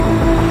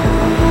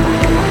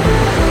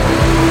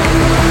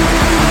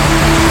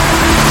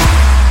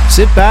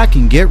sit back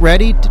and get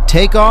ready to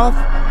take off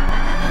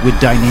with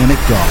Dynamic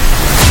Golf.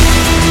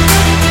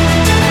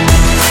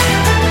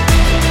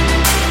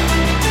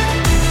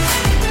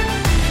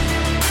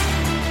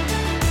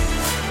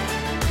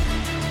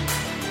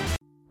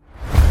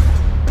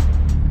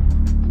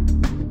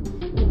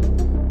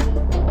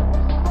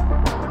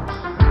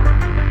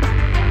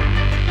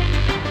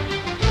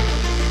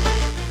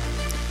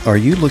 Are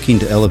you looking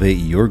to elevate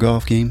your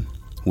golf game?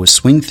 With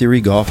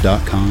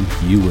SwingTheoryGolf.com,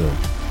 you will.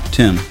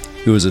 Tim,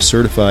 who is a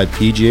certified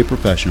PGA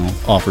professional,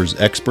 offers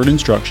expert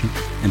instruction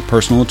and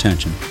personal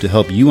attention to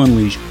help you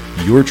unleash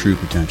your true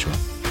potential.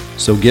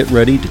 So get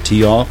ready to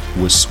tee off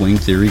with Swing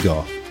Theory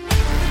Golf.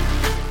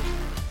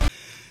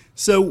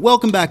 So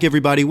welcome back,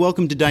 everybody.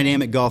 Welcome to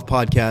Dynamic Golf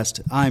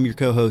Podcast. I'm your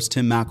co-host,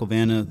 Tim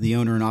McElvanna, the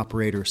owner and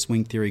operator of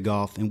Swing Theory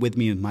Golf, and with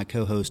me is my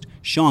co-host,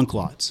 Sean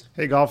Klotz.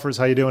 Hey, golfers.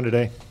 How you doing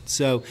today?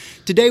 So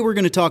today we're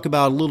going to talk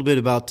about a little bit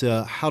about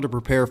how to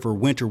prepare for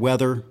winter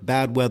weather,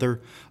 bad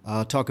weather,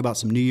 talk about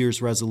some New Year's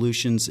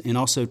resolutions, and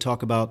also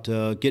talk about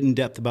get in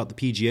depth about the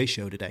PGA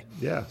show today.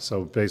 Yeah.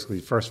 So basically,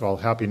 first of all,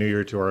 Happy New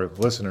Year to our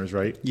listeners,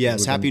 right?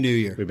 Yes, Happy New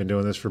Year. We've been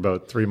doing this for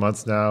about 3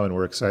 months now, and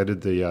we're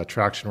excited the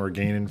traction we're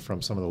gaining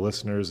from some of the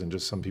listeners and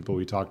just some people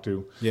we talk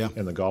to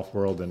in the golf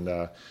world. And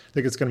I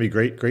think it's going to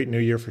be great New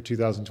Year for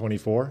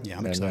 2024. Yeah,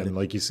 I'm excited. And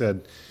like you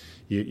said,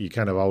 you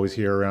kind of always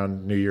hear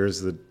around New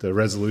Year's the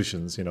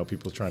resolutions,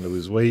 people trying to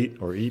lose weight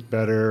or eat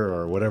better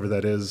or whatever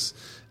that is.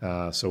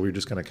 So we're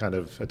just going to kind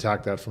of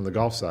attack that from the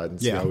golf side and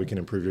see how we can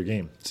improve your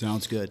game.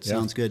 Sounds good. Yeah.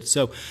 Sounds good.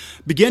 So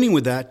beginning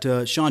with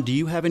that, Sean, do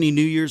you have any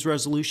New Year's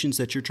resolutions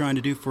that you're trying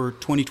to do for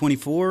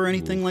 2024 or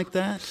anything like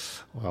that?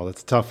 Well,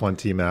 it's a tough one,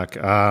 T-Mac.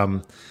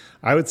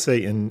 I would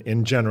say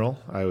in general,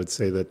 I would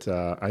say that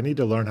I need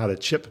to learn how to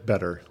chip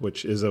better,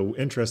 which is an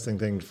interesting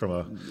thing from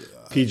a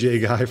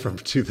PGA guy from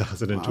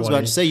 2020. I was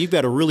about to say, you've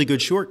got a really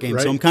good short game,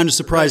 right? So I'm kind of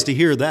surprised to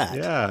hear that.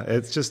 Yeah,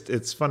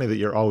 it's funny that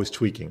you're always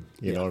tweaking.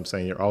 You know what I'm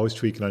saying? You're always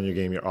tweaking on your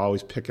game. You're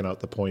always picking out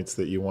the points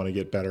that you want to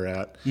get better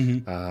at.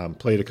 Mm-hmm.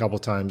 Played a couple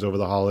times over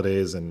the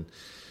holidays, and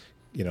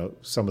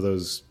some of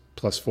those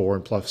 +4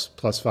 and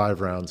 +5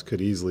 rounds could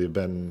easily have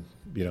been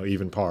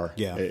even par.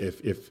 Yeah.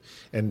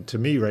 And to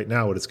me right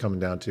now, what it's coming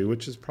down to,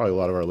 which is probably a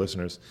lot of our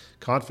listeners,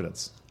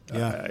 confidence.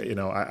 Yeah.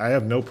 I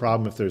have no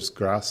problem if there's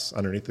grass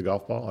underneath the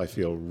golf ball. I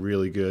feel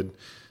really good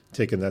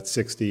taking that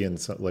 60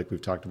 and like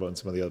we've talked about in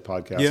some of the other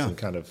podcasts and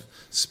kind of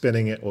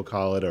spinning it, we'll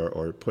call it,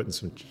 or putting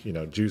some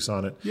juice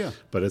on it. Yeah.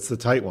 But it's the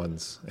tight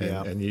ones,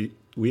 and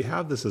we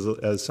have this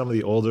as some of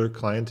the older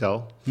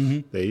clientele.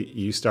 Mm-hmm.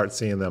 You start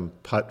seeing them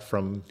putt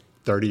from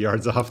 30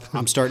 yards off.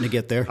 I'm starting to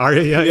get there. Are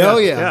you?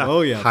 Yeah.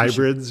 Oh, yeah.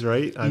 Hybrids,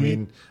 right? Mm-hmm. I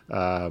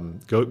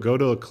mean, go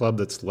to a club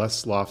that's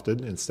less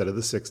lofted instead of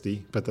the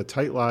 60, but the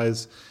tight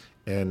lies.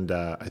 And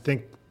I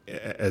think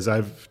as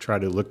I've tried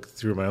to look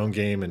through my own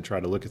game and try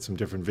to look at some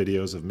different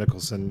videos of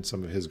Mickelson,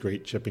 some of his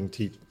great chipping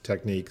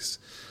techniques,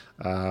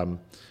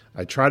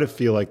 I try to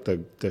feel like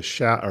the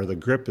shot or the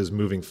grip is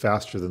moving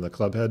faster than the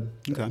club head.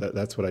 Okay.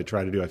 That's what I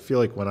try to do. I feel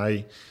like when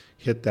I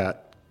hit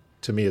that,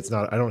 to me, it's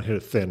not. I don't hit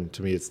it thin.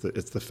 To me, it's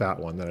the fat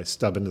one that I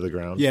stub into the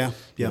ground. Yeah.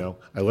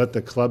 I let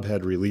the club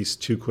head release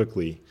too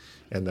quickly,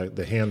 and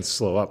the hands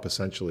slow up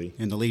essentially.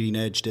 And the leading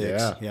edge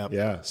digs.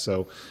 Yeah.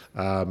 So,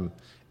 and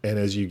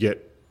as you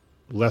get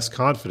less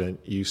confident,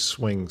 you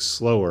swing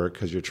slower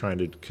because you're trying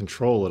to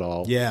control it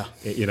all. Yeah.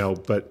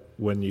 But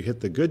when you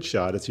hit the good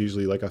shot, it's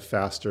usually like a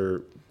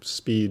faster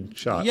speed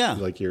shot. Yeah.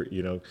 Like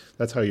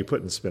that's how you're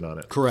putting spin on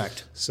it.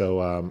 Correct.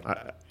 So,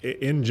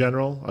 in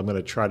general, I'm going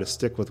to try to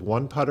stick with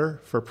one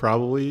putter for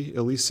probably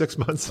at least 6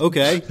 months.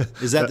 Okay.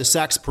 Is that the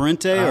Sax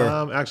Parente?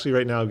 Or? Actually,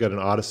 right now I've got an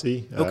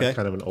Odyssey, kind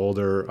of an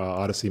older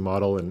Odyssey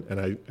model,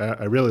 and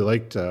I really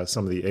liked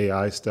some of the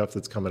AI stuff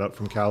that's coming up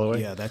from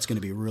Callaway. Yeah, that's going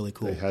to be really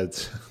cool. I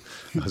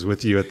was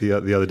with you at the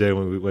other day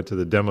when we went to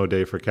the demo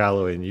day for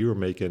Callaway, and you were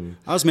making...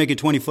 I was making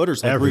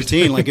 20-footers like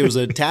routine, like it was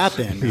a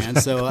tap-in, man.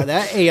 So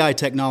that AI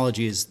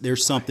technology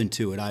there's something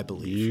to it, I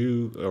believe.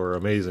 You are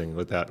amazing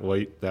with that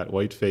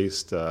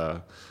white-faced...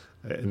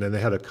 and then they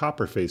had a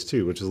copper face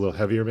too, which is a little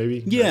heavier,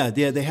 maybe. Yeah.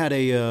 They had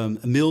a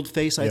milled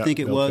face. I think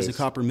it was face. A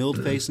copper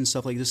milled face and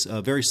stuff like this.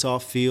 Very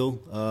soft feel.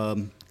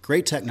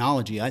 Great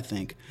technology, I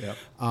think. Yep.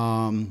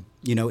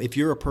 If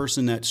you're a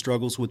person that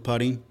struggles with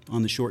putting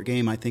on the short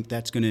game, I think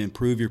that's going to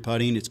improve your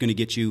putting. It's going to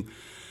get you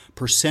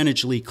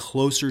percentagely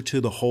closer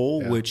to the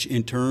hole, which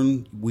in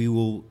turn we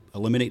will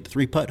eliminate the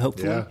 3-putt,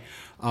 hopefully.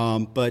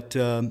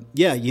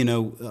 Yeah.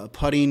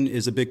 Putting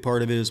is a big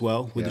part of it as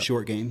well with the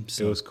short game.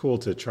 So. It was cool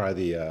to try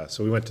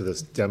so we went to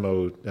this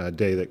demo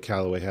day that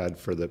Callaway had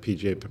for the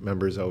PGA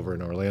members over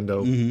in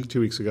Orlando 2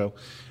 weeks ago.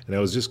 And it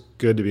was just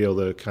good to be able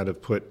to kind of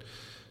put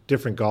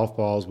different golf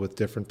balls with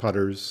different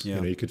putters.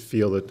 Yeah. You could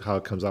feel how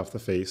it comes off the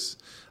face.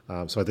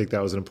 So I think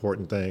that was an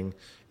important thing.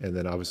 And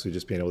then obviously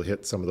just being able to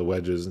hit some of the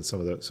wedges and some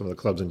of the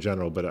clubs in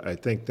general. But I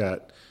think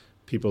that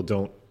people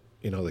don't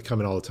they come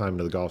in all the time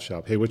to the golf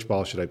shop. Hey, which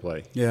ball should I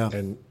play? Yeah.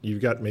 And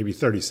you've got maybe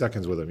 30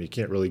 seconds with them. You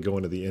can't really go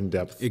into the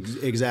in-depth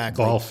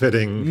exactly ball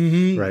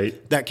fitting,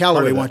 right? that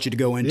Callaway wants you to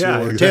go into,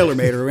 or exactly.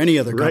 TaylorMade, or any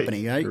other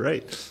company, right?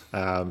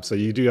 Right. So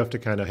you do have to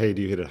kind of, hey,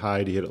 do you hit it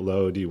high? Do you hit it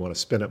low? Do you want to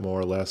spin it more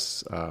or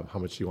less? How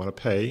much do you want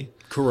to pay?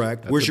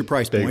 Correct. That's Where's your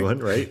price big point? One,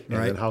 right? And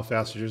then how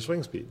fast is your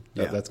swing speed?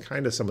 Yeah. That's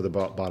kind of some of the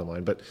bottom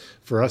line. But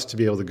for us to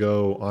be able to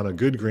go on a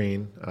good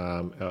green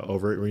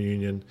over at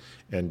Reunion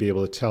and be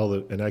able to tell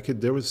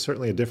there was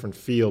certainly a different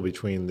feel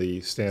between the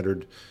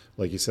standard,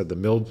 like you said, the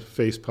milled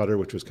face putter,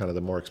 which was kind of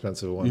the more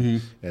expensive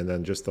one, and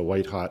then just the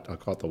white hot, I'll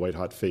call it the white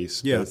hot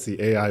face. Yeah. But it's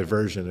the AI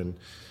version. And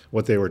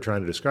what they were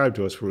trying to describe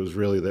to us was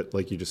really that,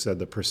 like you just said,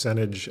 the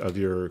percentage of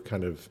your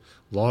kind of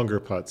longer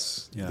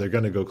putts, they're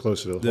going to go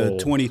closer to the hole.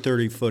 The 20,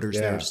 30 footers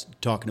they're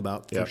talking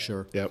about for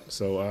sure. Yep.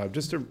 So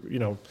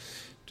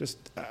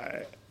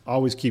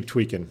always keep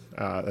tweaking.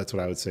 That's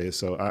what I would say.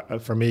 So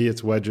for me,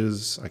 it's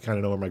wedges. I kind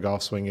of know where my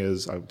golf swing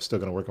is. I'm still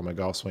going to work on my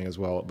golf swing as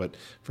well. But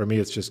for me,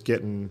 it's just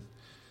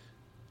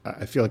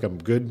I feel like I'm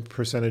good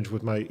percentage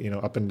with my,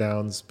 up and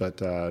downs, but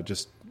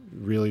just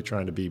really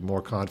trying to be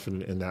more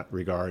confident in that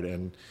regard.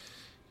 And,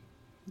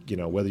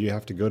 whether you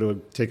have to go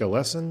to take a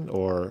lesson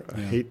or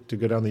I hate to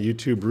go down the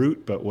YouTube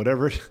route, but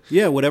whatever.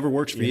 Yeah, whatever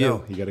works for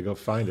you. You got to go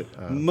find it.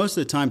 Most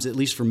of the times, at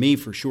least for me,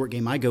 for short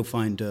game, I go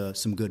find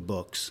some good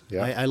books.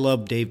 Yeah. I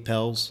love Dave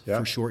Pell's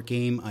for short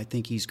game. I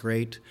think he's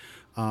great.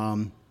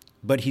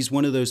 But he's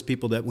one of those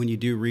people that when you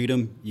do read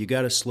him, you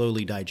got to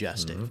slowly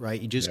digest it,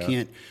 right? You just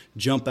can't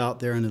jump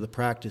out there into the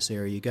practice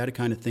area. You got to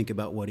kind of think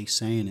about what he's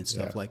saying and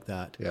stuff like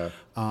that. Yeah.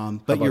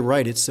 But you're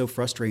right; it's so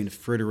frustrating to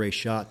fritter away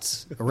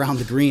shots around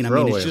the green. I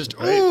mean, it's just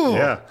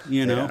I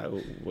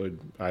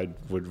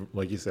would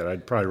like you said,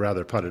 I'd probably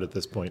rather putt it at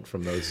this point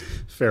from those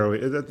fairway.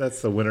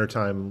 That's the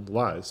wintertime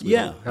lies.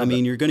 I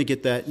mean, you're going to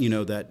get that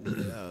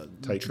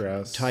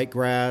tight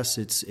grass.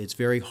 It's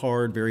very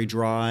hard, very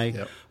dry.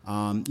 Yep.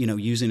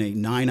 Using a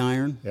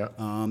 9-iron,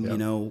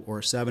 or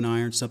a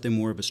 7-iron, something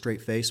more of a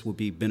straight face would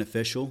be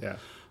beneficial. Yeah.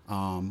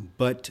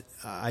 But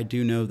I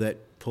do know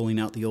that pulling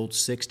out the old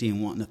 60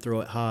 and wanting to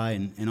throw it high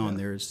and on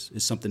there is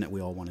something that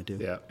we all want to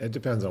do. Yeah, it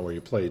depends on where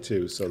you play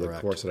too. So the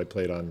course that I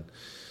played on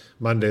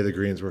Monday, the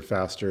greens were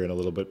faster and a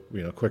little bit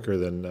quicker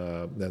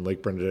than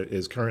Lake Bernadette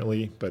is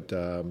currently. But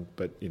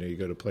you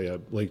go to play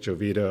a Lake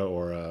Jovita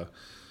or a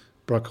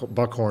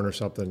Buckhorn or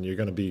something, you're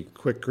going to be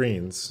quick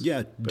greens.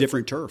 Yeah,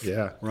 different turf.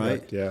 Yeah, right.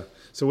 Correct, yeah.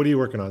 So what are you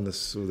working on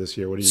this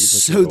year?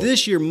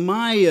 This year,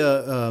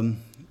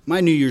 my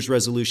New Year's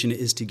resolution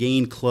is to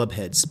gain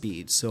clubhead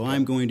speed. So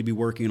I'm going to be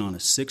working on a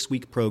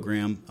 6-week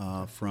program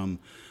from,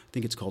 I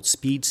think it's called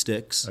Speed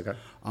Sticks. Okay.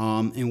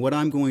 And what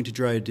I'm going to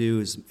try to do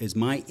is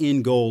my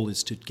end goal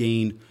is to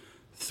gain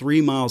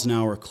 3 miles an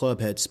hour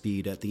clubhead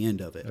speed at the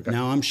end of it. Okay.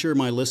 Now, I'm sure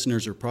my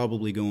listeners are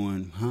probably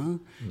going, huh?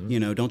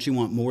 Mm-hmm. Don't you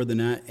want more than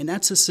that? And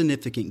that's a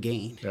significant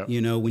gain. Yep.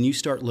 When you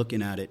start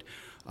looking at it,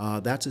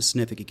 that's a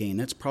significant gain.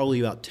 That's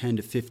probably about 10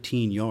 to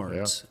 15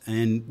 yards. Yeah.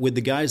 And with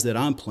the guys that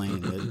I'm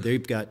playing with,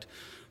 they've got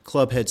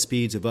clubhead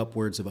speeds of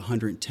upwards of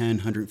 110,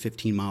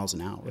 115 miles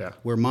an hour,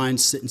 where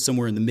mine's sitting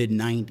somewhere in the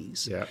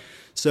mid-90s. Yeah.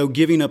 So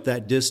giving up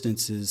that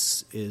distance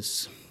is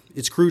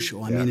it's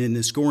crucial. I mean, in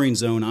the scoring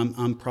zone,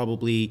 I'm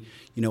probably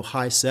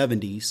high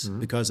 70s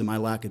because of my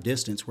lack of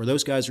distance, where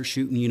those guys are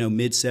shooting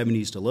mid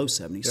 70s to low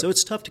 70s. Yep. So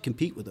it's tough to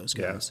compete with those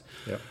guys.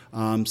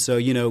 Yeah. So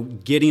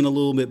getting a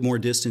little bit more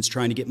distance,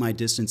 trying to get my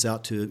distance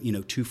out to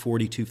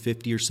 240,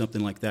 250 or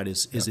something like that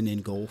is an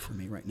end goal for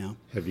me right now.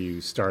 Have you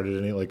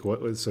started any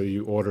so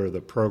you order the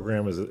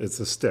program? It's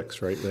the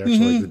sticks, right? They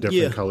actually like the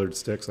different colored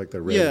sticks, like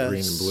the red,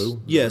 green, and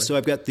blue. Yeah. Right? So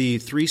I've got the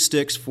 3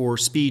 sticks for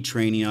speed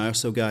training. I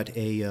also got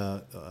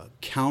a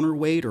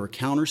counterweight or a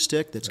counter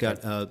stick that's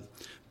got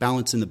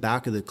balance in the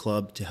back of the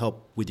club to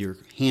help with your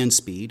hand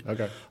speed.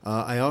 Okay.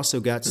 I also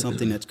got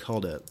something that's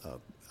called a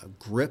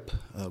grip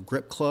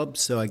club.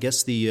 So I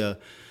guess the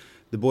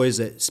boys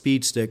at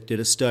Speed Stick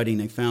did a study,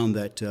 and they found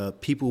that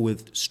people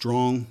with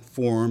strong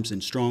forearms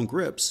and strong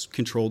grips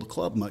control the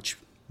club much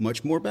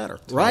more better,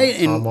 right?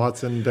 Tom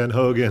Watson, Ben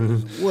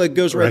Hogan. Well, it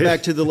goes right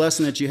back to the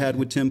lesson that you had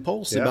with Tim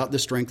Pols about the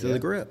strength of the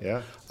grip.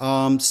 Yeah.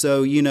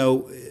 So,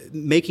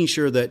 making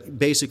sure that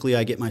basically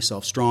I get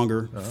myself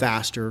stronger,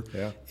 faster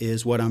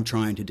is what I'm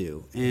trying to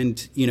do.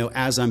 And,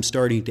 as I'm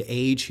starting to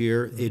age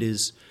here, it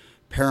is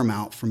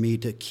paramount for me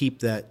to keep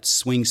that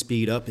swing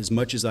speed up as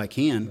much as I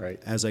can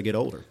as I get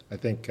older. I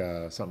think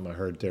something I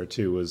heard there,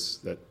 too, was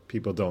that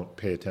people don't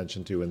pay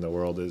attention to in the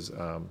world is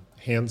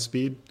hand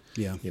speed.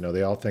 Yeah.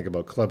 They all think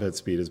about clubhead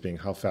speed as being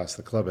how fast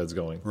the clubhead's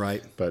going.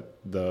 Right. But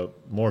the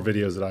more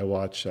videos that I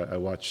watch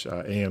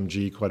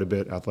AMG quite a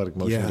bit, Athletic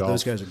Motion Golf. Yeah,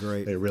 those guys are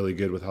great. They're really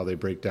good with how they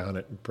break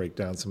down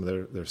some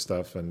of their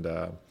stuff. And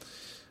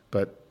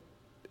but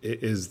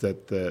it is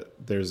that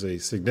there's a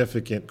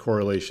significant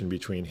correlation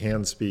between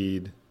hand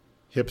speed,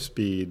 hip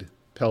speed,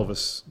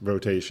 pelvis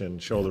rotation,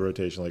 shoulder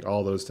rotation, like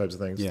all those types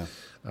of things. Yeah.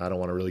 I don't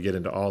want to really get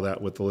into all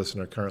that with the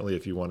listener currently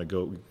if you want to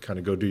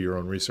go do your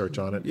own research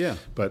on it. Yeah.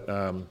 But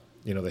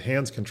the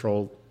hands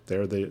control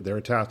they're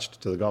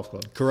attached to the golf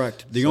club.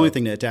 Correct. The only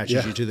thing that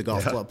attaches you to the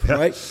golf club,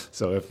 right?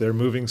 So if they're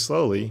moving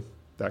slowly,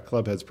 that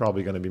club head's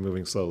probably going to be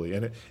moving slowly.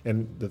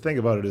 And the thing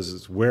about it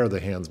is where the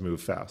hands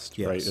move fast,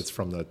 right? It's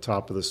from the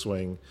top of the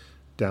swing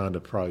down to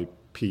probably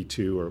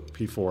P2 or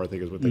P4, I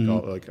think is what they call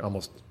it, like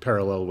almost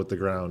parallel with the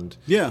ground,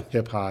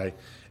 hip high.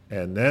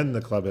 And then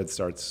the club head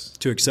starts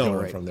to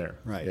accelerate from there.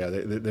 Right. Yeah,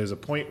 there's a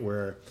point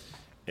where,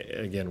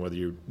 again, whether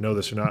you know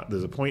this or not,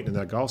 there's a point in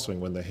that golf swing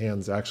when the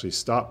hands actually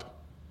stop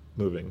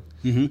moving,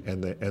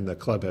 and the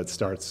club head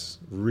starts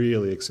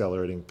really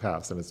accelerating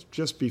past, and it's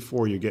just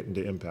before you get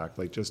into impact,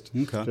 like just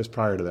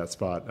prior to that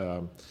spot.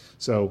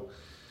 So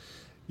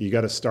you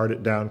got to start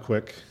it down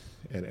quick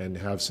and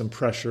have some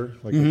pressure,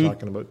 like we're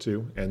talking about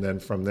too, and then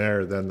from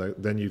there,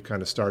 then you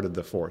kind of started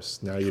the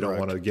force. Now you don't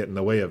want to get in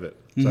the way of it.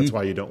 So that's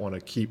why you don't want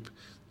to keep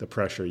the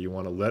pressure. You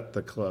want to let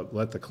the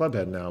club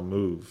head now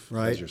move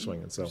as you're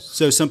swinging.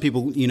 So some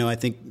people, I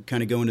think,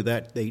 kind of go into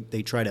that.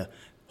 They try to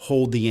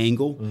hold the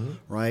angle,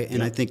 right?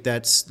 And I think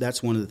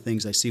that's one of the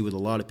things I see with a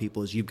lot of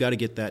people is you've got to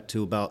get that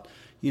to about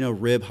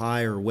rib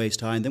high or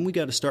waist high, and then we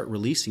got to start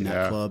releasing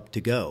that club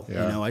to go.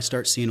 I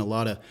start seeing a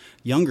lot of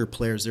younger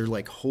players, they're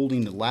like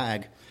holding the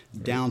lag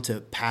down to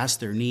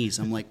past their knees.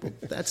 I'm like, well,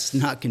 that's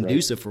not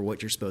conducive for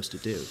what you're supposed to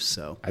do.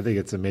 So I think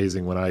it's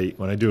amazing when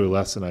I do a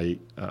lesson,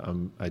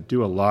 I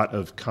do a lot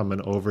of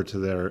coming over to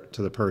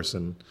the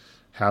person,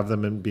 have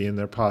them be in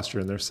their posture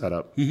and their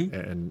setup,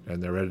 and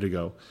they're ready to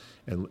go.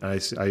 And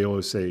I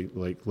always say,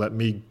 like, let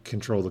me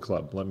control the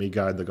club, let me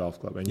guide the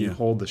golf club, and you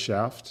hold the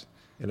shaft,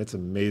 and it's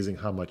amazing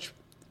how much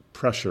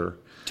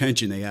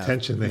tension they have on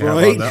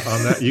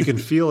that. You can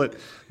feel it.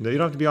 You don't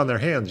have to be on their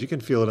hands. You can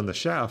feel it in the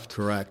shaft.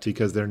 Correct.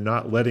 Because they're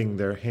not letting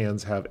their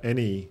hands have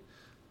any.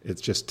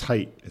 It's just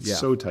tight. It's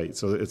so tight.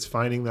 So it's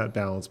finding that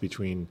balance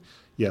between,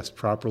 yes,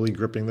 properly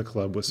gripping the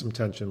club with some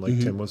tension, like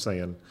Tim was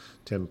saying,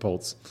 Tim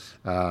Poltz,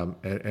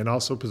 and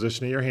also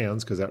positioning your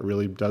hands, because that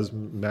really does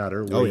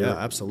matter.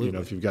 Absolutely.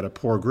 If you've got a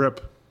poor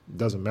grip, it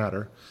doesn't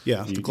matter.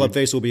 Yeah, the club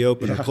face will be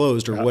open or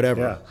closed or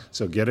whatever. Yeah.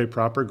 So get a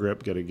proper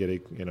grip, get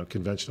a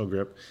conventional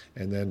grip,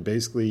 and then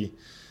basically,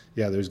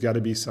 there's got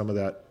to be some of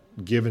that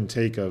give and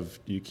take of,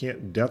 you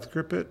can't death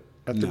grip it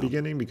at the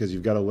beginning, because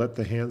you've got to let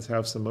the hands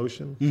have some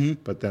motion,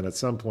 but then at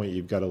some point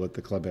you've got to let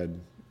the club head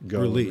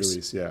go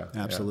release. Yeah,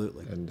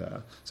 absolutely. Yeah.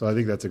 And so I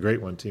think that's a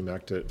great one,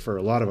 T-Mac, for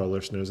a lot of our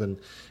listeners, and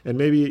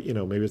maybe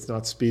it's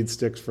not speed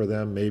sticks for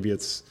them, maybe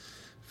it's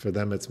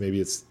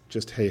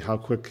just, hey, how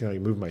quick can I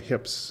move my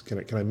hips?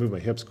 Can I move my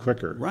hips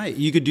quicker? Right.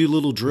 You could do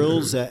little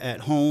drills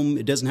at home.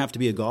 It doesn't have to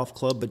be a golf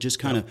club, but just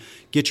kind of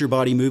get your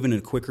body moving in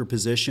a quicker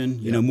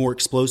position, more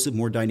explosive,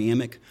 more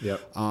dynamic.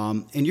 Yep.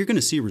 And you're going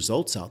to see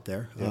results out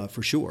there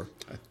for sure.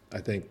 I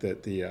think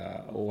that the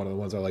one of the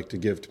ones I like to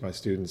give to my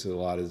students a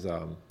lot is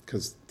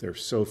because they're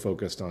so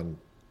focused on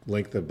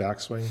length of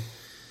backswing,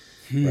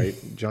 right?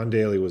 John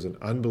Daly was an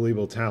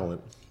unbelievable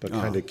talent, but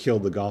kind of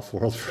killed the golf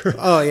world for.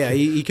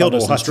 He killed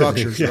us some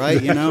structures, right?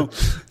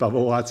 Bubba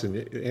Watson.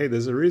 Hey,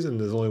 there's a reason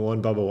there's only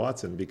one Bubba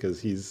Watson, because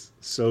he's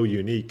so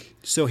unique,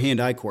 so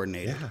hand-eye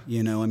coordinated.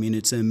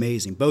 It's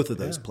amazing. Both of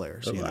those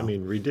players.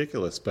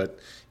 Ridiculous. But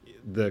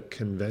the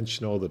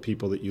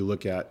people that you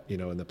look at,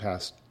 in the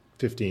past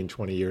 15,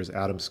 20 years,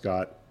 Adam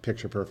Scott,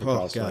 picture perfect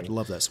golf swing. Oh God,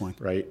 love that swing.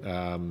 Right.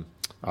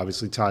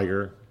 Obviously,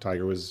 Tiger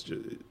was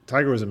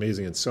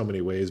amazing in so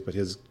many ways, but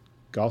his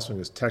golf swing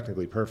is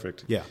technically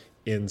perfect. Yeah.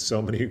 In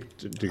so many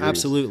degrees.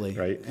 Absolutely.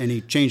 Right. And he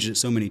changed it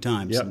so many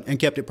times and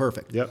kept it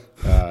perfect. Yep.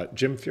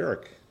 Jim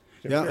Furyk.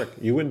 Furyk.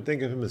 You wouldn't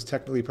think of him as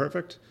technically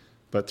perfect,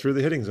 but through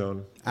the hitting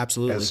zone,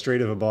 absolutely, as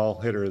straight of a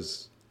ball hitter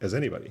as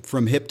anybody.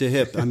 From hip to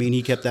hip.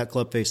 He kept that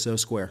club face so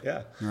square.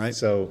 Yeah. Right.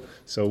 So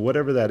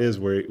whatever that is,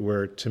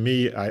 where to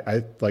me,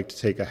 I like to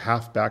take a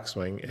half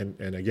backswing,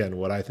 and again,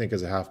 what I think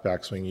is a half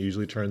backswing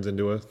usually turns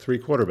into a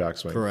 3/4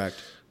 backswing. Correct.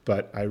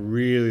 But I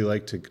really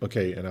like to,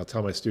 and I'll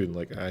tell my student,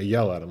 like, I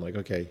yell at him, like,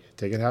 okay,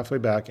 take it halfway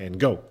back and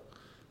go.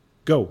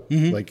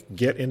 Like,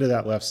 get into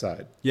that left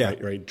side. Yeah.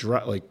 Right.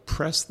 Like,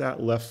 press that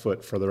left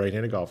foot for the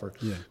right-handed golfer.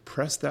 Yeah.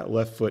 Press that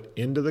left foot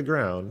into the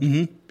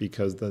ground,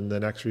 because then the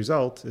next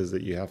result is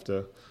that you have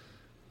to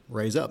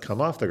raise up,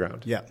 come off the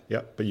ground. Yeah.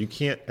 Yeah. But you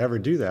can't ever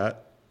do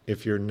that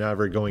if you're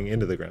never going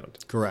into the ground.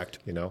 Correct.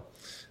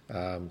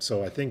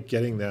 So I think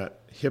getting that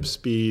hip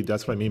speed,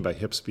 that's what I mean by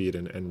hip speed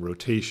and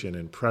rotation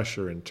and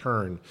pressure and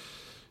turn.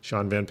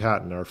 Sean Van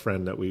Patten, our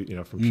friend that we,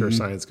 from Pure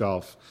Science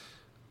Golf,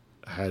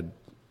 had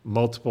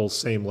multiple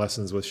same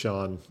lessons with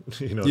Sean,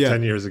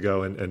 10 years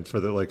ago and for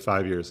the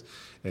 5 years.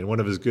 And one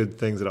of his good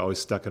things that always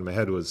stuck in my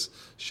head was,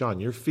 Sean,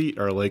 your feet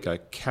are like a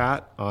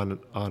cat on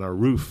a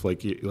roof,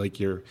 like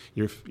your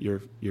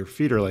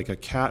feet are like a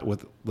cat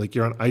with, like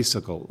you're on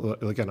icicle,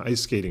 like an ice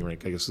skating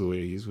rink, I guess is the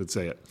way he would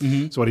say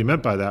it. So what he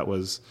meant by that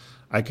was,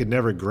 I could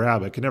never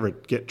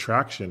get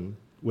traction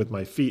with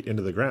my feet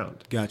into the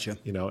ground. Gotcha.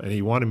 And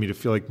he wanted me to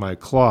feel like my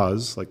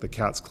claws, like the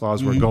cat's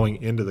claws, were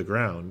going into the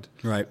ground,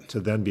 right, to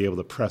then be able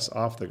to press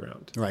off the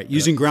ground, right,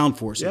 using ground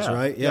forces,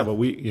 right? Yeah, but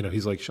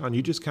he's like, Sean,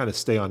 you just kind of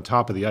stay on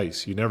top of the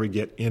ice. You never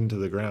get into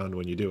the ground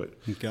when you do it.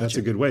 Gotcha. That's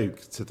a good way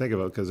to think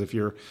about it, because if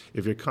you're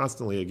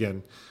constantly,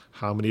 again,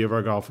 how many of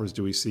our golfers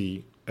do we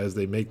see as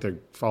they make their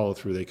follow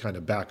through, they kind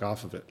of back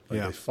off of it,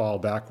 like they fall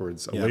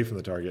backwards away from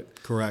the target.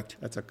 Correct.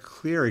 That's a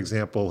clear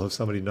example of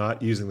somebody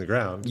not using the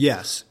ground.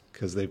 Yes.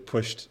 Because they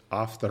pushed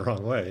off the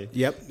wrong way.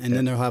 Yep, and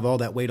then they'll have all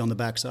that weight on the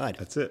backside.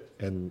 That's it.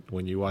 And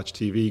when you watch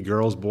TV,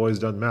 girls, boys,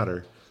 doesn't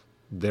matter.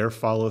 Their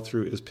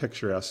follow-through is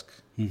picturesque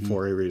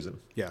for a reason.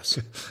 Yes,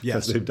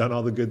 Because they've done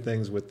all the good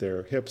things with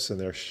their hips and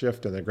their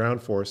shift and their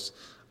ground force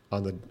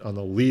on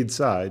the lead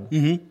side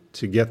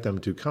to get them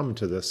to come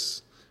to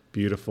this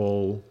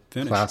beautiful,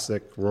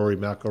 classic Rory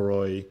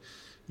McIlroy,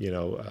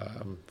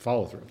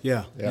 follow-through.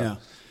 Yeah.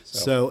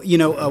 So,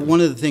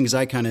 one of the things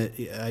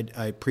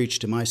I preach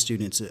to my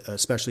students,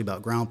 especially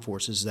about ground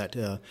force, is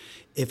that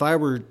if I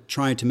were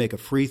trying to make a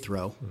free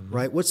throw,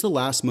 right, what's the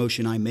last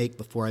motion I make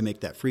before I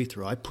make that free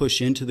throw? I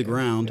push into the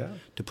ground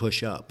to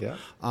push up. Yeah.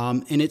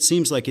 And it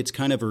seems like it's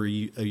kind of a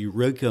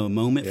eureka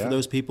moment for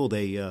those people.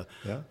 They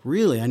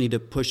really, I need to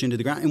push into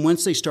the ground. And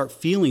once they start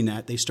feeling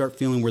that, they start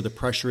feeling where the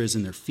pressure is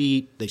in their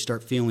feet. They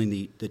start feeling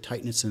the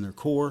tightness in their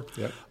core.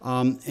 Yep.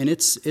 And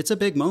it's a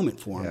big moment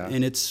for them. Yeah.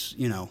 And it's,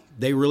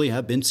 they really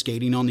have been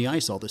skating on the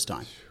ice all this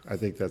time. I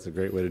think that's a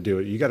great way to do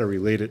it. You got to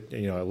relate it.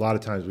 A lot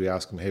of times we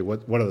ask them, hey,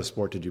 what other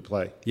sport did you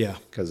play? Yeah.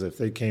 Because if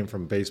they came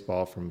from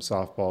baseball, from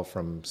softball,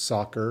 from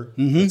soccer,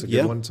 that's a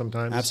good one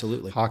sometimes.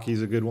 Absolutely.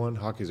 Hockey's a good one.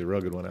 Hockey's a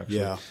real good one, actually.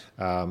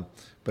 Yeah.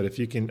 But if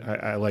you can,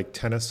 I like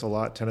tennis a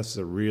lot. Tennis is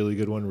a really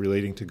good one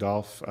relating to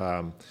golf,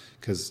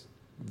 because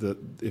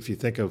if you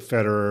think of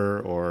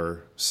Federer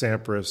or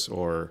Sampras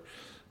or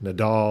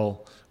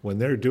Nadal, when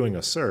they're doing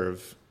a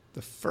serve,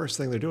 the first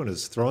thing they're doing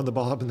is throwing the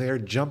ball up in the air,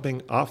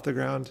 jumping off the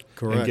ground,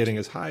 and getting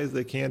as high as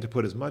they can to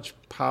put as much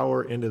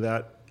power into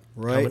that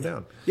coming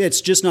down. Yeah, it's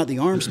just not the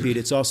arm speed.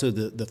 It's also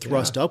the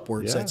thrust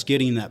upwards that's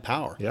getting that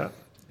power. Yeah.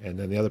 And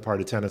then the other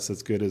part of tennis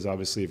that's good is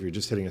obviously if you're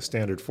just hitting a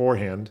standard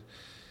forehand,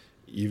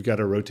 you've got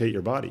to rotate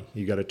your body.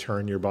 You got to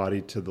turn your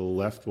body to the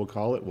left, we'll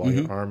call it, while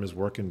your arm is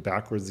working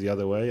backwards the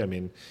other way. I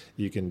mean,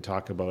 you can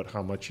talk about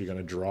how much you're going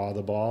to draw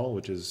the ball,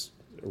 which is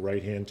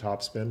right hand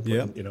top spin.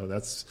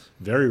 That's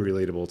very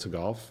relatable to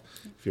golf.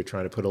 If you're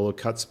trying to put a little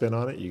cut spin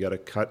on it, you got to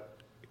cut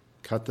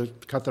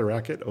the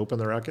racket, open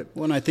the racket.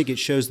 Well, and I think it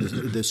shows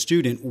the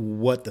student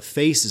what the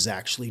face is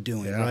actually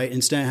doing, right?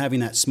 Instead of having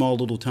that small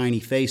little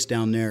tiny face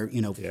down there,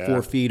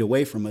 4 feet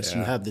away from us,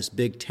 you have this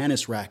big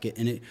tennis racket,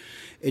 and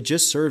it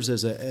just serves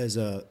as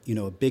a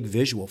big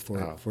visual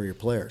for your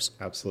players.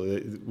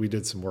 Absolutely. We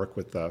did some work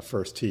with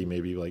First Tee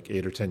maybe like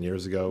 8 or 10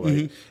 years ago,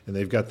 right? And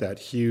they've got that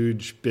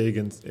huge, big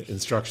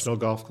instructional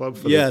golf club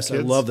for the kids. I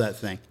love that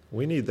thing.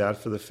 We need that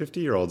for the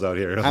 50-year-olds out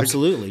here.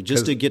 Absolutely,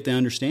 just to get the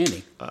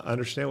understanding.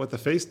 Understand what the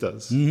face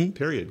does,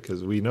 period.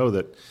 Because we know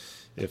that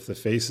if the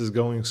face is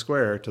going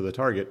square to the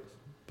target,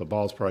 the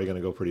ball's probably going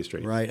to go pretty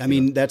straight. Right. I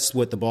mean, that's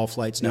what the ball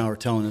flights now are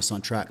telling us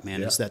on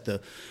TrackMan, is that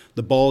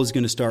the ball is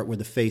going to start where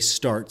the face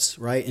starts,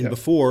 right? And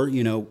before,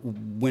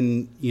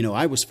 when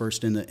I was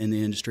first in the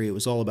industry, it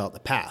was all about the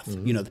path.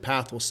 The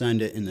path will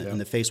send it, and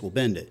the face will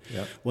bend it.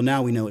 Well,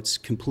 now we know it's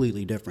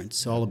completely different.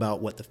 It's all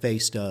about what the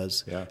face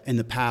does, and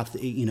the path.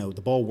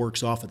 The ball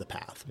works off of the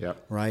path,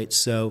 right?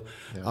 So,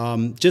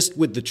 just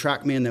with the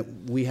TrackMan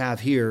that we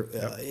have here,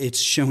 it's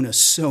shown us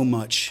so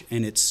much,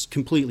 and it's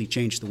completely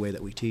changed the way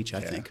that we teach. I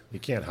think you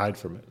can't hide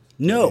from it.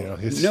 No,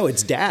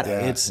 it's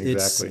data.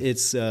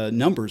 It's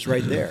numbers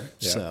right there.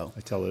 So I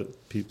tell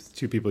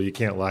two people you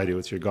can't lie to.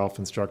 It's your golf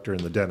instructor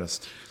and the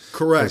dentist.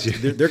 Correct.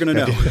 They're going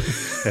to know.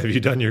 Have you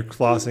done your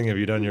flossing? Have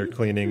you done your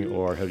cleaning?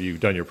 Or have you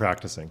done your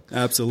practicing?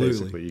 Absolutely.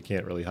 Basically, you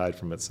can't really hide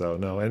from it. So,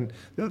 no. And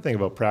the other thing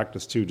about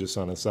practice, too, just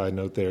on a side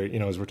note there,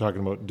 as we're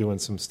talking about doing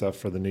some stuff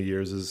for the New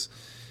Year's, is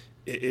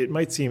it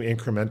might seem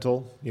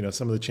incremental.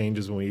 Some of the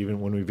changes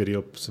when we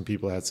video some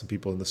people, I had some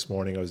people in this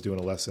morning, I was doing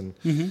a lesson.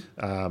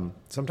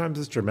 Sometimes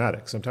it's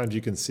dramatic. Sometimes you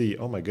can see,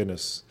 oh, my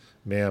goodness,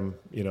 ma'am,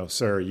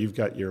 sir, you've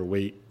got your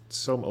weight.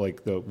 So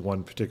like the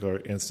one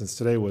particular instance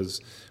today was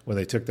when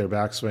they took their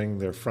backswing,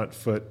 their front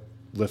foot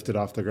lifted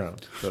off the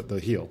ground, the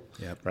heel,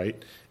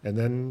 right? And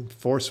then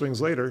 4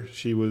 swings later,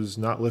 she was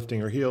not lifting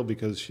her heel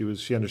because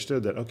she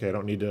understood that, okay, I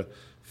don't need to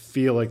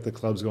feel like the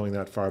club's going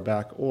that far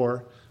back,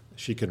 or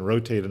she can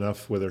rotate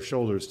enough with her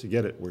shoulders to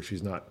get it where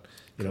she's not,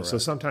 So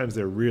sometimes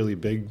they're really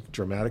big,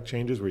 dramatic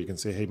changes where you can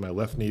say, hey, my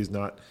left knee's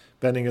not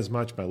bending as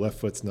much, my left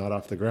foot's not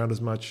off the ground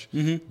as much,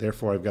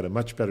 therefore I've got a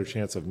much better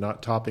chance of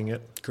not topping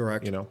it.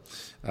 Correct.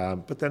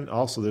 But then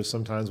also there's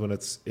sometimes when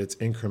it's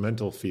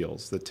incremental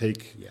feels that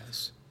take,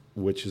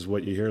 which is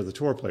what you hear the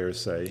tour players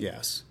say.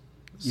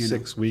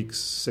 6 weeks,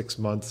 6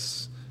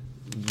 months,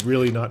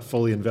 really not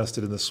fully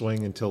invested in the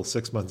swing until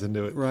 6 months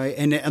into it. Right,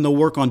 and they'll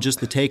work on just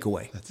the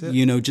takeaway. That's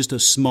it. Just a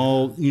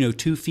small,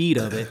 2 feet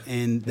of it,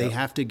 and they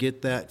have to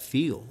get that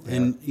feel. Yeah.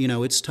 And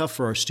it's tough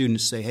for our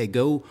students to say, "Hey,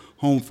 go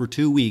home for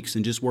 2 weeks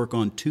and just work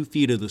on 2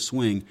 feet of the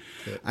swing."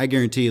 Yeah. I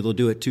guarantee you they'll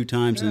do it 2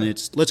 times, and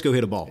it's let's go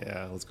hit a ball.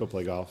 Yeah, let's go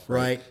play golf.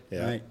 Right.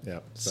 Yeah. Right. Yeah.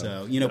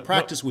 So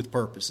practice with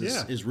purpose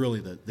is really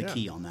the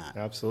key on that.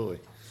 Absolutely.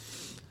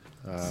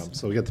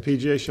 So we got the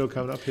PGA show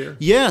coming up here.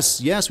 Yes,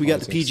 we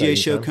got the PGA exciting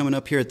show time. coming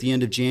up here at the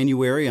end of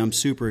January. I'm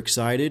super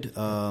excited.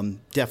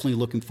 Definitely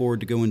looking forward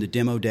to going to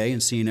demo day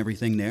and seeing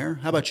everything there.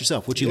 How about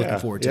yourself? What you looking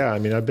forward to? Yeah, I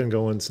mean, I've been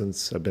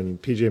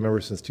PGA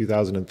member since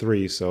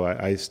 2003, so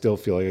I still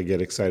feel like I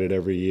get excited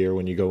every year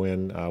when you go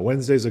in.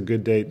 Wednesday's a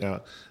good date.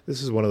 Now,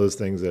 this is one of those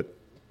things that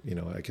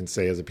I can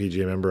say as a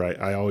PGA member,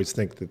 I always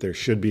think that there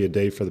should be a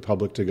day for the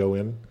public to go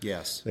in.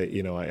 Yes. I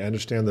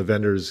understand the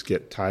vendors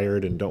get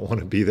tired and don't want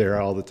to be there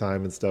all the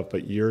time and stuff,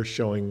 but you're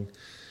showing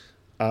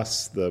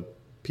us, the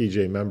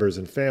PGA members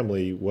and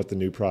family, what the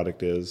new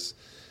product is.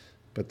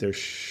 But there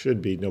should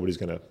be nobody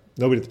at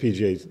the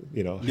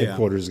PGA,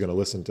 headquarters is going to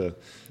listen to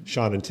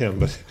Sean and Tim.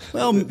 But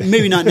well,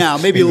 maybe not now,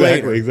 maybe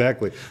later.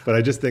 Exactly. But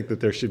I just think that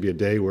there should be a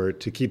day where,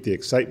 to keep the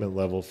excitement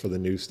level for the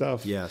new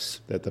stuff,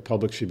 that the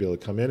public should be able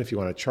to come in if you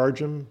want to charge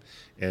them.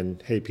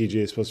 And hey, PGA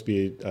is supposed to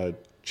be a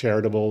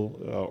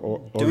charitable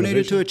organization. Donate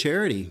it to a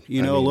charity,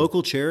 a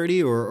local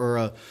charity or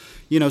a,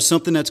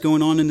 something that's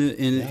going on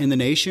in the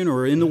nation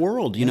or in the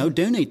world.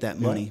 Donate that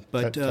money.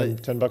 But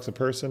 $10 a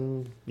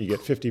person, you get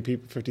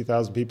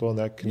 50,000 people in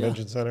that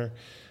convention center.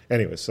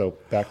 Anyway, so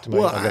back to my.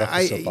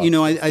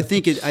 I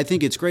think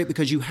it's great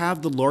because you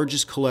have the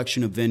largest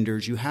collection of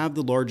vendors, you have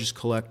the largest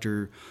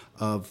collector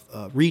of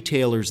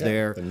retailers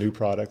there, the new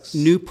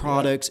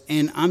products,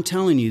 and I'm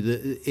telling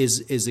you,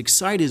 as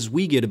excited as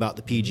we get about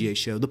the PGA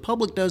show, the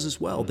public does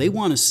as well. They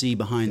want to see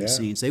behind the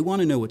scenes, they want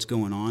to know what's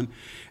going on,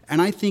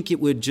 and I think it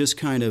would just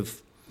kind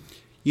of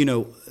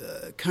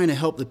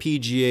help the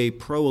PGA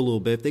Pro a little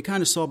bit if they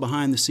kind of saw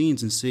behind the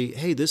scenes and see,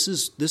 hey, this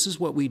is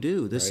what we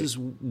do. This is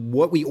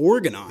what we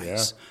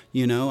organize.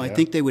 I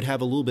think they would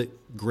have a little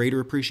bit greater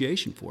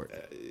appreciation for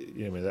it.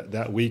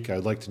 That week,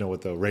 I'd like to know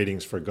what the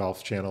ratings for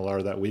Golf Channel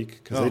are that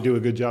week, because they do a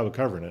good job of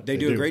covering it. They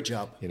do a great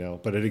job.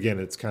 But again,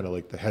 it's kind of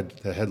like the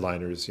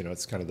headliners.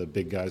 It's kind of the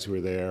big guys who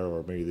are there,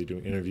 or maybe they do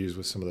interviews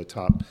with some of the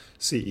top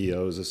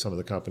CEOs of some of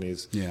the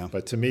companies. Yeah.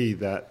 But to me,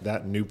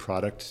 that new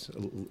product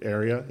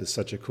area is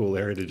such a cool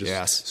area to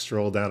just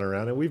stroll down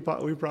around. And we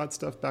brought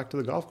stuff back to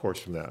the golf course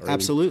from that. Right?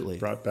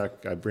 Absolutely.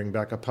 I bring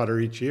back a putter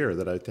each year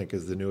that I think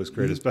is the newest,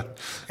 greatest.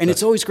 And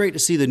it's always great to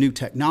see the new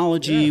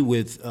technology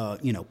with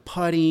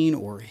putting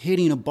or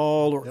hitting a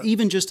ball, or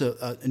even just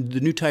the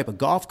new type of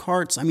golf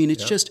carts. I mean,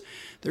 it's just,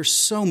 there's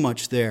so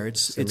much there.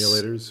 It's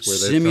simulators, where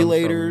they've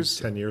come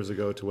from 10 years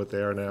ago to what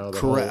they are now.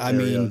 Correct. I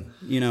mean,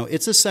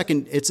 it's a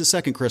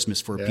second Christmas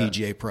for a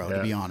PGA Pro,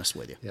 to be honest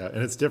with you. Yeah,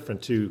 and it's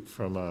different too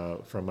from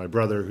my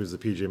brother, who's a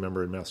PGA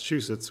member in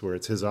Massachusetts, where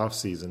it's his off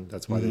season.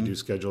 That's why they do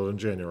schedule it in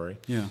January.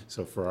 Yeah.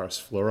 So for us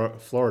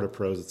Florida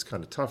pros, it's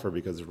kind of tougher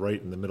because it's right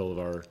in the middle of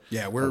our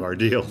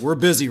deal. We're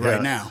busy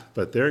right now.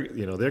 But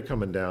they're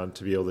coming down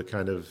to be able to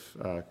kind of.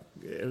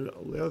 And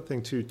the other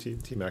thing too,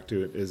 T-Mac,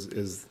 too,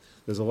 is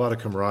there's a lot of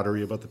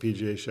camaraderie about the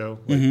PGA show.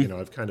 Like,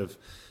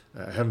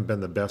 I haven't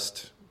been the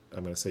best,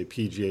 I'm going to say,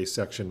 PGA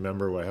section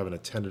member where I haven't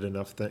attended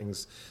enough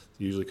things.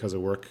 Usually because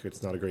of work,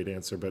 it's not a great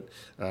answer. But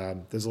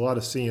there's a lot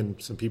of seeing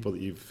some people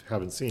that you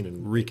haven't seen. And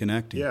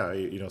reconnecting.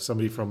 Yeah,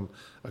 somebody from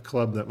a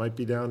club that might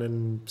be down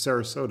in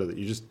Sarasota that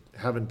you just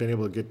haven't been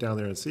able to get down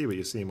there and see, but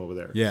you see them over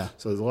there. Yeah.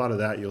 So there's a lot of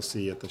that you'll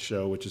see at the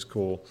show, which is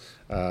cool.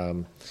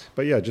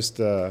 But yeah,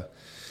 just...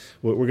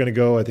 we're going to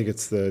go, I think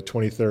it's the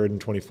 23rd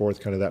and 24th,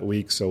 kind of that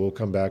week. So we'll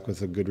come back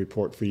with a good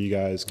report for you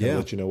guys, kind of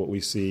let you know what we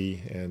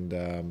see. And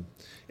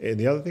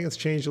the other thing that's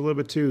changed a little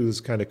bit too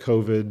is kind of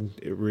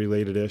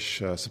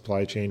COVID-related-ish,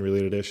 supply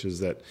chain-related-ish, is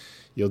that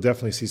you'll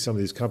definitely see some of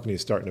these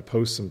companies starting to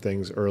post some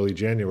things early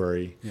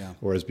January,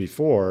 whereas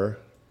before,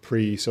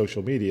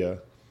 pre-social media,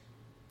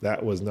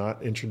 that was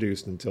not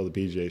introduced until the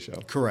PGA show.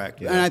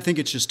 Correct. Yeah. And I think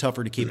it's just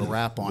tougher to keep a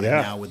wrap on it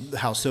now with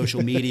how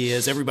social media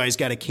is. Everybody's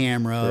got a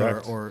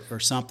camera or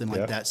something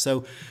like that.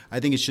 So I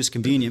think it's just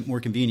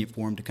more convenient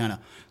for them to kind of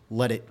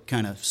let it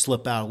kind of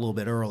slip out a little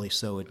bit early.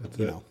 So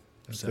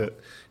That's it.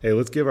 Hey,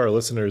 let's give our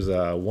listeners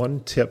one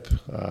tip.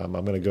 I'm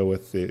going to go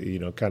with I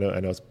know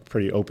it's a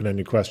pretty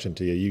open-ended question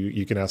to you.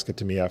 You can ask it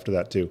to me after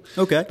that too.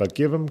 Okay. But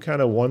give them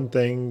kind of one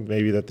thing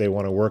maybe that they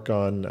want to work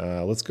on.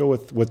 Let's go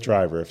with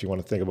driver. If you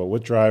want to think about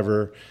with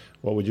driver,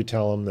 what would you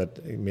tell them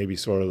that maybe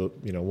sort of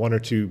one or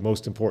two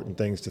most important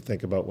things to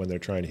think about when they're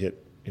trying to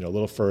hit a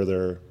little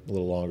further, a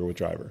little longer with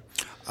driver?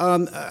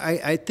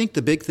 I think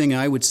the big thing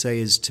I would say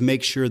is to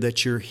make sure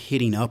that you're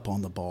hitting up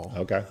on the ball.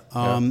 Okay.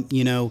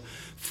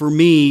 For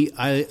me,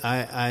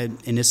 I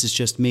and this is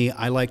just me,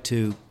 I like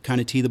to kind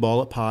of tee the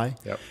ball up high.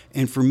 Yep.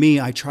 And for me,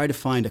 I try to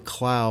find a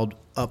cloud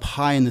up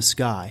high in the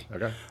sky.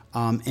 Okay.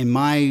 And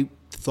my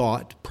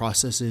thought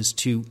process is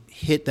to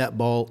hit that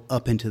ball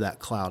up into that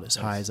cloud as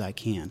high as I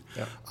can,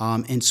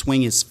 and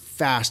swing as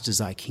fast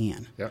as I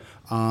can.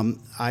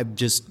 I've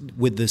just,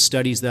 with the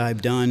studies that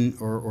I've done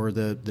or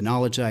the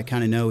knowledge that I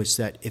kind of know, is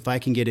that if I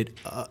can get it,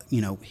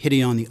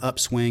 hitting on the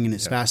upswing and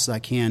as fast as I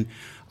can,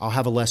 I'll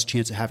have a less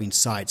chance of having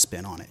side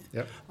spin on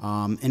it.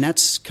 And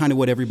that's kind of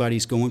what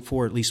everybody's going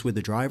for, at least with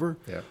the driver.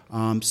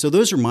 So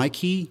those are my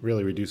key.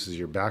 Really reduces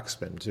your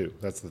backspin too.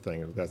 That's the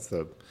thing. That's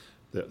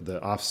the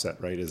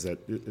offset, right? Is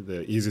that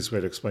the easiest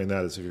way to explain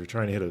that is if you're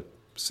trying to hit a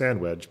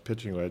sand wedge,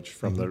 pitching wedge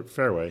from the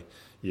fairway,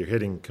 you're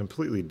hitting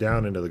completely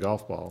down into the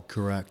golf ball.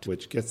 Correct.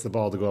 Which gets the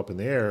ball to go up in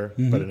the air,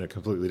 but in a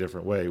completely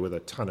different way with a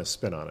ton of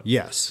spin on it.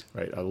 Yes.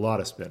 Right? A lot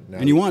of spin. Now,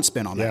 and you want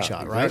spin on that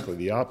shot, right? Exactly.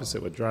 The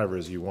opposite with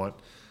drivers, you want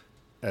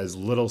as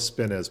little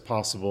spin as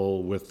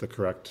possible with the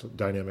correct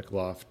dynamic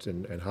loft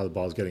and how the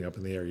ball's getting up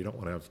in the air. You don't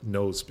want to have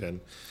no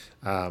spin.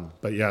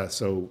 But yeah,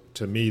 so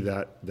to me,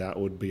 that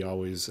would be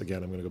always,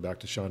 again, I'm going to go back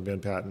to Sean Van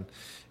Patten.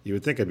 You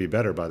would think I'd be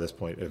better by this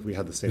point if we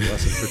had the same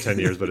lesson for 10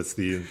 years, but it's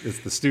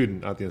the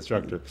student, not the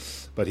instructor.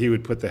 But he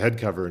would put the head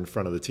cover in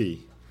front of the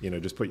tee.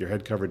 Just put your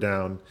head cover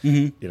down,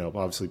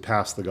 obviously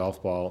past the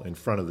golf ball in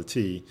front of the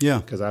tee.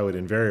 Because I would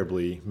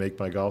invariably make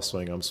my golf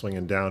swing. I'm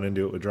swinging down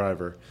into it with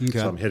driver. Okay.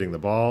 So I'm hitting the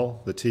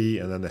ball, the tee,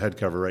 and then the head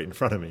cover right in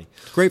front of me.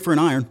 Great for an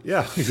iron.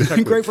 Yeah,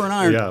 exactly. Great for an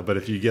iron. Yeah, but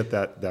if you get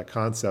that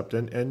concept,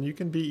 and you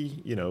can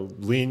be,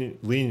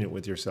 lenient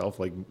with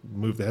yourself, like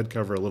move the head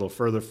cover a little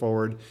further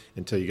forward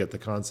until you get the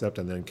concept,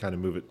 and then kind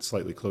of move it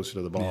slightly closer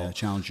to the ball. Yeah,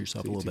 challenge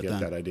yourself a little bit to get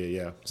then. that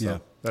idea,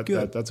 So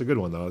that's a good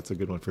one, though. It's a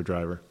good one for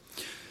driver.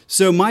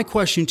 So my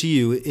question to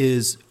you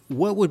is,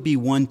 what would be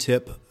one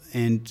tip,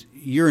 and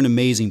you're an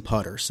amazing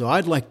putter, so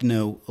I'd like to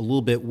know a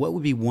little bit, what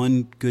would be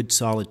one good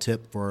solid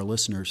tip for our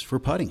listeners for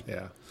putting?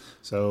 Yeah.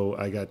 So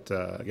I got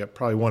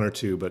probably one or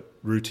two, but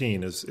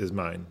routine is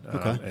mine.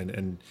 Okay.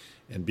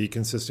 And be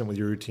consistent with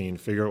your routine.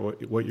 Figure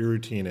out what your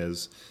routine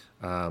is.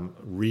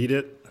 Read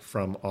it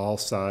from all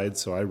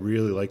sides. So I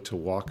really like to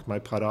walk my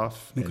putt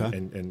off. Okay.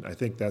 And I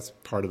think that's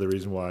part of the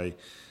reason why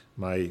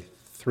my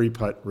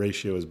 3-putt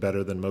ratio is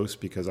better than most,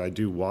 because I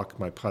do walk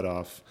my putt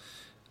off.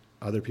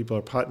 Other people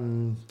are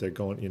putting, they're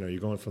going, you're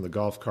going from the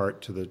golf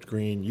cart to the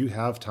green. You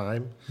have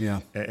time.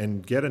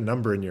 And get a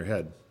number in your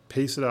head.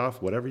 Pace it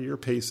off, whatever your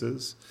pace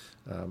is.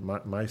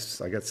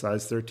 I got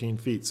size 13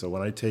 feet. So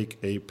when I take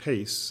a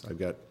pace, I've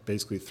got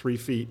basically 3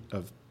 feet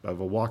of a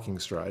walking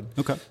stride.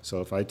 Okay.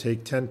 So if I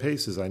take 10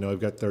 paces, I know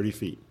I've got 30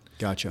 feet.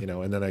 Gotcha.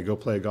 And then I go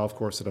play a golf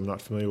course that I'm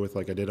not familiar with,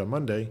 like I did on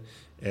Monday,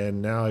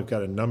 and now I've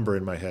got a number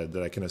in my head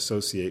that I can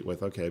associate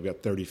with, okay, I've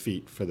got 30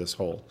 feet for this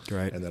hole.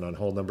 Right. And then on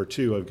hole number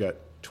 2, I've got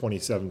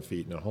 27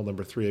 feet. And on hole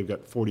number 3, I've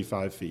got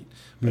 45 feet.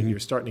 But you're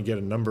starting to get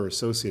a number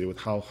associated with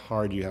how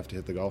hard you have to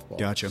hit the golf ball.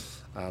 Gotcha.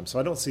 So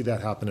I don't see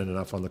that happening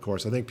enough on the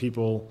course. I think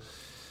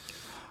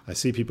I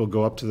see people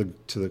go up to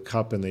the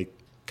cup and they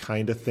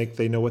kind of think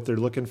they know what they're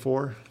looking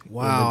for.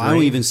 Wow, I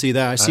don't even see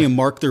that. I see them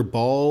mark their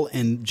ball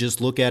and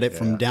just look at it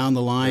from down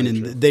the line,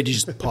 and they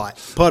just putt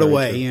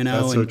away. True.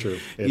 That's so true.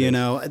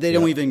 They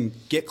don't even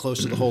get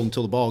close to the hole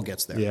until the ball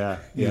gets there.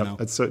 Yeah.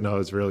 It's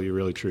really,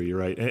 really true. You're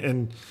right.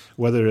 And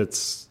whether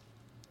it's,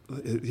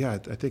 I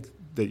think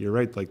that you're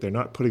right. Like they're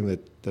not putting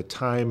the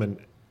time and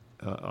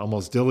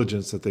almost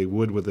diligence that they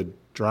would with a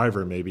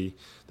driver. Maybe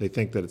they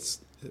think that it's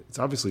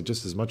obviously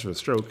just as much of a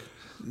stroke.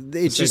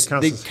 They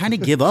kind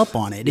of give up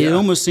on it. It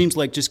almost seems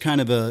like just kind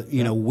of a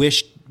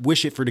wish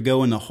it for to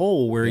go in the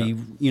hole where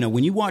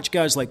when you watch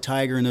guys like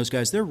Tiger and those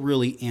guys, they're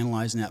really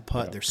analyzing that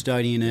putt, they're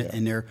studying it,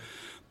 and they're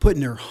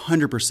putting their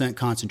 100%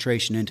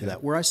 concentration into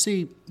that. Where I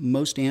see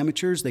most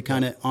amateurs, they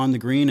kind of on the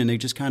green and they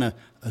just kind of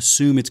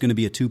assume it's going to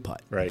be a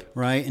 2-putt,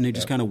 right, and they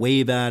just kind of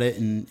wave at it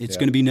and it's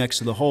going to be next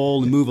to the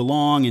hole and move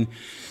along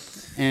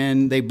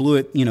and they blew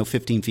it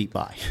 15 feet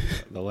by.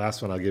 The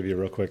last one I'll give you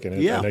real quick, and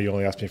I know you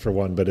only asked me for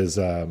one, but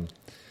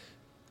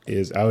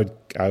is I would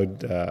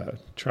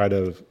try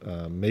to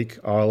make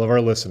all of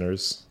our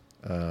listeners,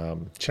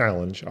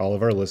 challenge all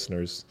of our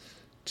listeners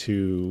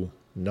to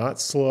not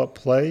slow up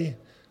play,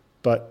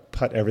 but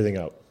putt everything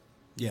out.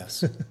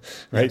 Yes.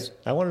 Right? Yes.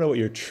 I want to know what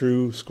your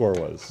true score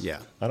was. Yeah.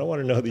 I don't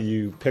want to know that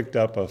you picked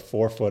up a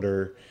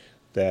 4-footer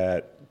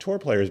that tour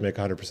players make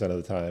 100% of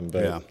the time,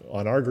 but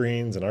on our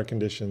greens and our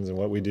conditions and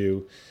what we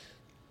do,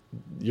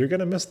 you're going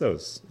to miss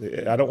those.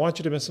 I don't want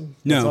you to miss them.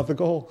 That's not the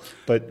goal.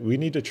 But we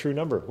need a true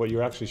number, what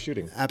you're actually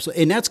shooting.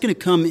 Absolutely. And that's going to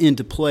come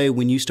into play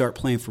when you start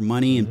playing for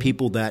money and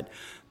people that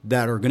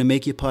are going to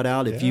make you putt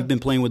out. If you've been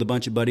playing with a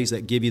bunch of buddies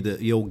that give you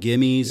the old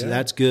gimmies,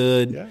 that's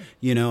good.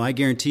 Yeah. I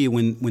guarantee you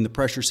when the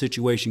pressure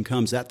situation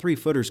comes, that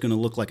 3-footer is going to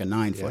look like a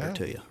 9-footer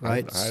to you,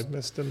 right? I've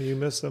missed them. You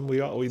miss them. We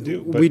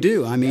do. We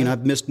do. I mean,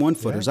 I've missed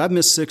 1-footers. I've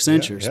missed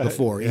 6-inchers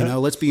before,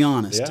 let's be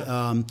honest.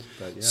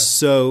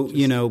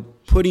 So,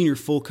 putting your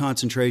full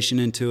concentration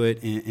into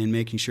it and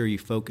making sure you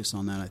focus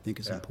on that, I think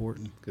is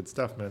important. Good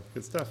stuff, man.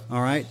 Good stuff.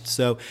 All right.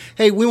 So,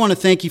 hey, we want to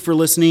thank you for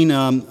listening.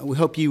 We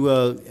hope you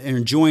are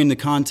enjoying the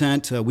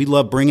content. We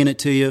love bringing it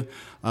to you.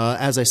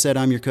 As I said,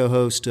 I'm your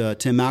co-host,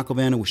 Tim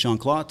McElvanna with Sean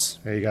Klotz.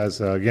 Hey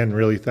guys, again,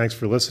 really thanks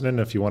for listening.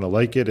 If you want to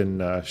like it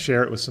and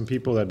share it with some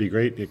people, that'd be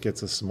great. It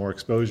gets us some more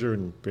exposure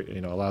and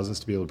allows us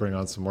to be able to bring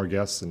on some more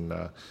guests, and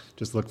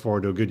just look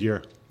forward to a good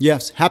year.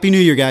 Yes. Happy New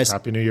Year, guys.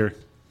 Happy New Year.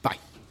 Bye.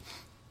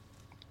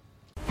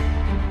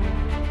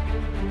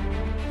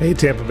 Hey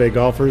Tampa Bay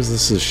golfers,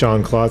 this is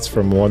Sean Klotz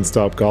from One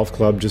Stop Golf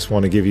Club. Just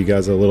want to give you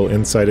guys a little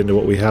insight into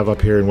what we have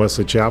up here in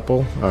Wesley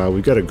Chapel.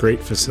 We've got a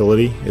great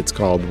facility. It's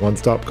called One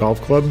Stop Golf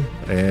Club,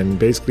 and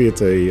basically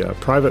it's a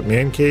private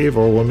man cave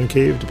or woman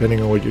cave,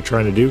 depending on what you're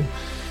trying to do.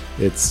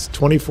 It's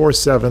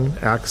 24/7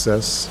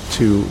 access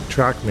to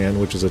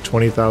TrackMan, which is a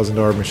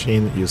 $20,000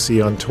 machine that you'll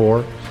see on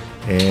tour,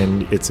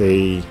 and it's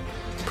a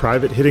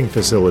private hitting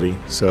facility,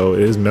 so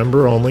it is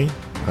member only.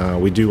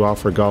 We do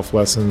offer golf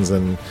lessons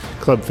and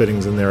club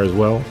fittings in there as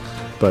well,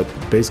 but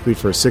basically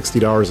for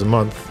 $60 a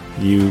month,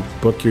 you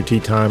book your tee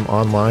time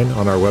online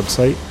on our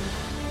website,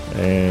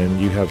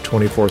 and you have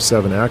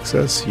 24/7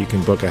 access. You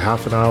can book a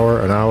half an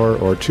hour,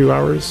 or 2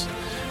 hours,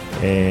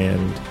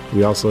 and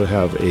we also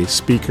have a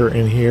speaker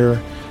in here,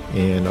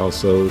 and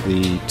also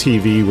the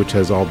TV, which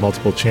has all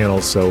multiple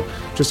channels. So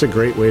just a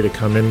great way to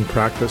come in,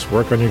 practice,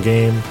 work on your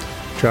game.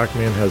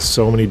 TrackMan has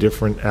so many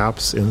different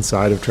apps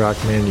inside of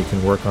TrackMan. You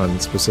can work on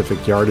specific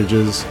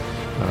yardages,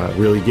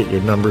 really get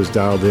your numbers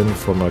dialed in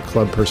from a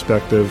club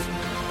perspective.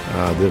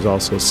 There's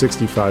also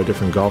 65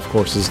 different golf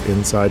courses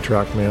inside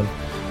TrackMan.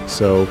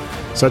 So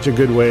such a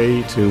good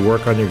way to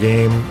work on your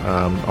game.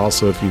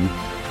 Also, if you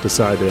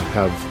decide to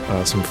have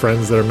some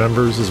friends that are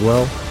members as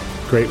well,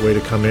 great way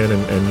to come in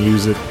and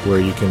use it, where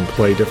you can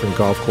play different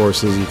golf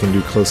courses. You can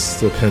do close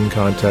to the pin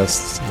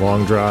contests,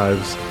 long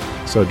drives.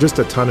 So just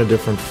a ton of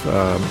different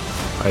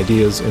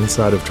ideas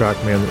inside of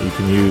TrackMan that you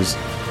can use.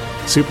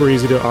 Super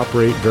easy to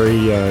operate, very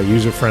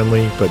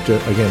user-friendly, but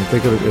again,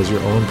 think of it as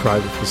your own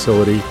private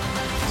facility.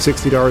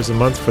 $60 a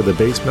month for the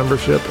base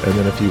membership, and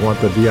then if you want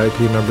the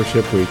VIP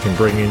membership where you can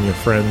bring in your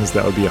friends,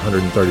 that would be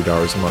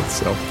 $130 a month.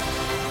 So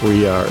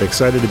we are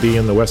excited to be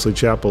in the Wesley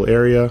Chapel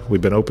area.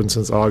 We've been open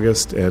since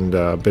August and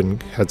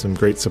had some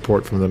great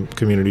support from the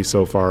community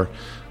so far.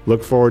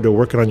 Look forward to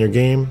working on your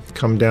game.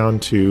 Come down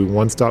to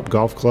One Stop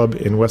Golf Club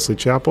in Wesley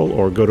Chapel,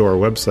 or go to our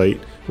website,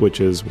 which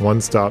is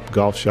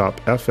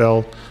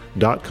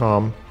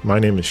onestopgolfshopfl.com. My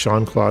name is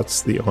Sean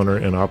Klotz, the owner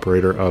and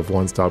operator of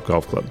One Stop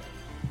Golf Club.